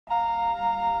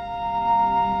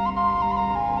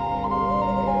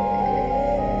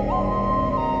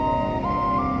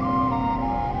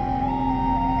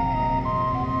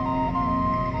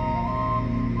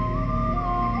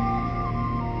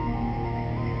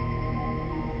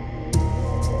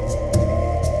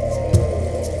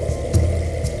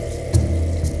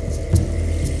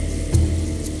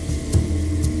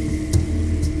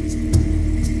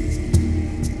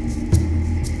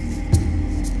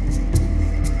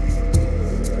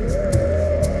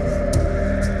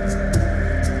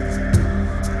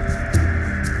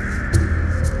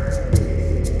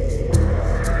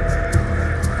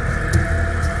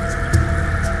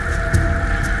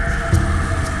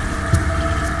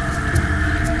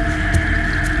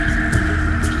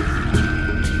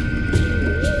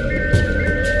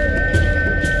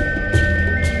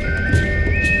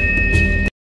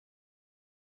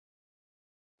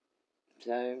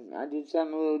I did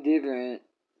something a little different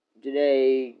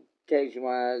today,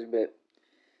 text-wise, but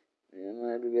I'm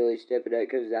gonna have to really step it up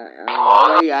because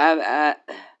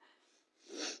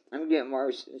I'm getting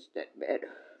worse and step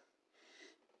better.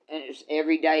 And it's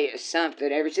every day it's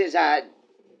something. Ever since I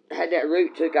had that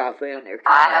root took off, and they're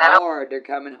coming hard. They're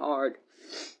coming hard.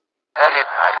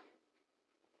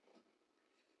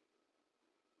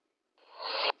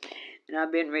 And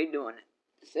I've been redoing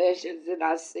sessions, and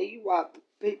I see why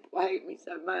people hate me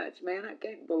so much. Man, I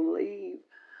can't believe.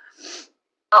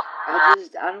 I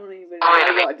don't even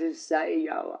know what to say,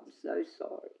 y'all. I'm so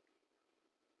sorry.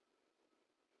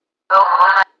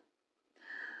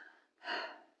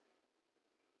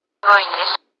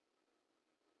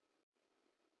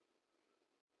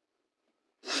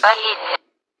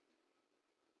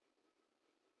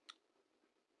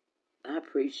 I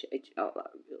appreciate y'all, I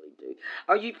really do.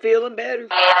 Are you feeling better?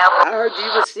 I heard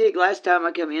you were sick last time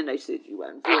I come in. They said you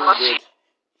wasn't feeling good.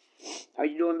 Are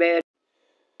you doing bad?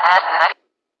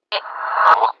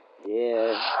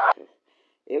 Yeah.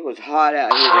 It was hot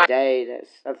out here today. That's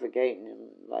suffocating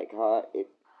and like hot.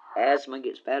 Asthma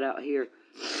gets bad out here.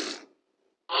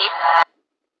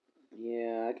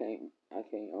 Yeah, I can't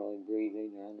hardly breathe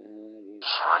either. I know how it is.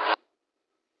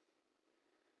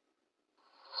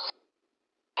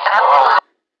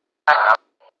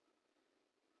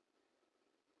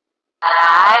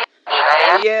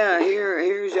 Yeah,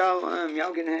 here's y'all.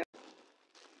 Y'all can have.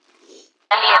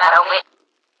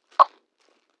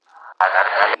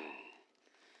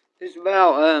 It's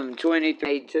about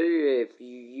 23 if you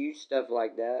use stuff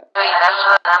like that.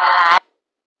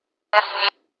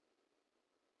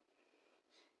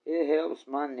 It helps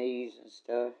my knees and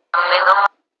stuff.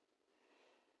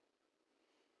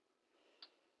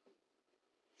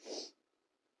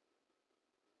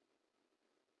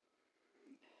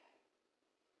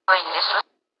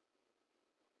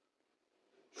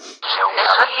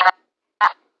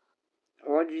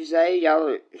 What did you say,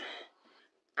 y'all?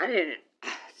 I didn't.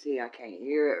 See, I can't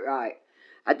hear it right.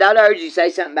 I thought I heard you say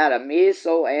something about a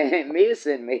missile and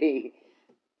missing me.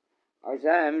 Or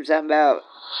something about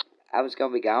I was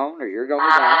going to be gone, or you're going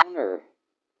to be gone, or...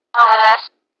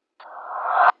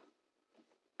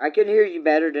 I can hear you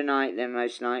better tonight than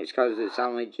most nights, because it's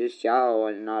only just y'all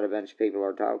and not a bunch of people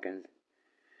are talking.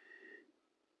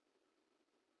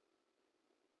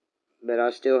 But I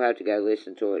still have to go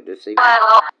listen to it to see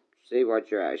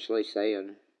what you're actually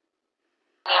saying.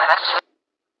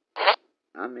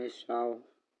 I miss y'all.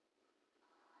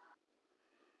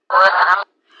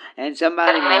 And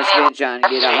somebody must have been trying to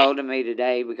get a hold of me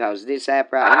today, because this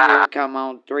app right here come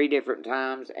on 3 different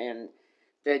times, and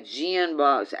the Gen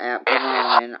Box app come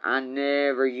on, and I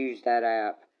never used that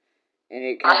app. And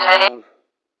it came on.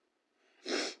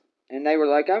 And they were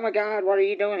like, "Oh my God, what are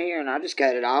you doing here?" And I just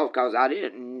cut it off, because I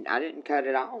didn't cut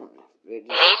it on. It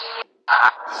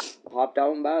just popped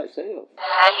on by itself.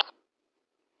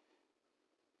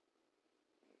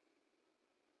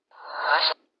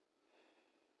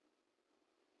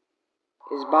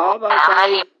 Is Bob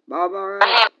okay? Bob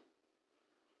alright?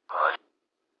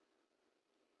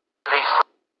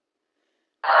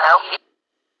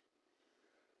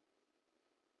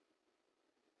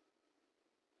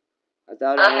 I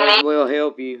thought it will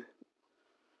help you.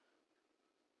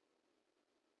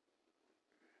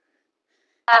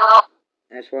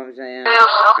 That's what I'm saying.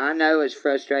 I know it's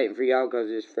frustrating for y'all, because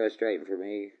it's frustrating for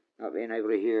me, not being able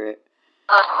to hear it.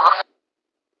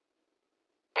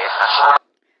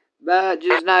 But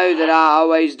just know that I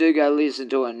always do go listen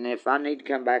to it, and if I need to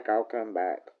come back, I'll come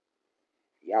back.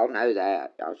 Y'all know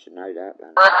that. Y'all should know that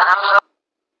by now.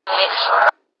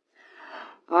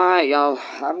 Alright, y'all.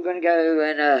 I'm gonna go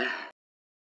and,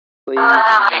 please,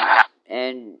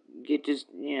 and get this,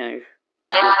 you know,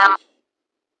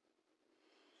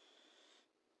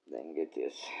 get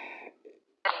this.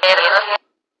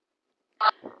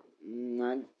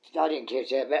 I didn't catch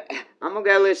that, but I'm gonna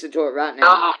go listen to it right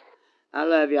now. I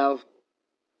love y'all.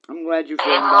 I'm glad you're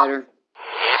feeling better.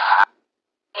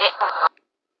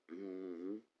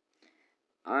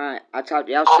 Alright, I'll talk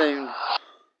to y'all soon.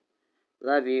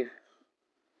 Love you.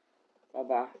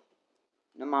 Bye-bye.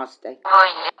 Namaste.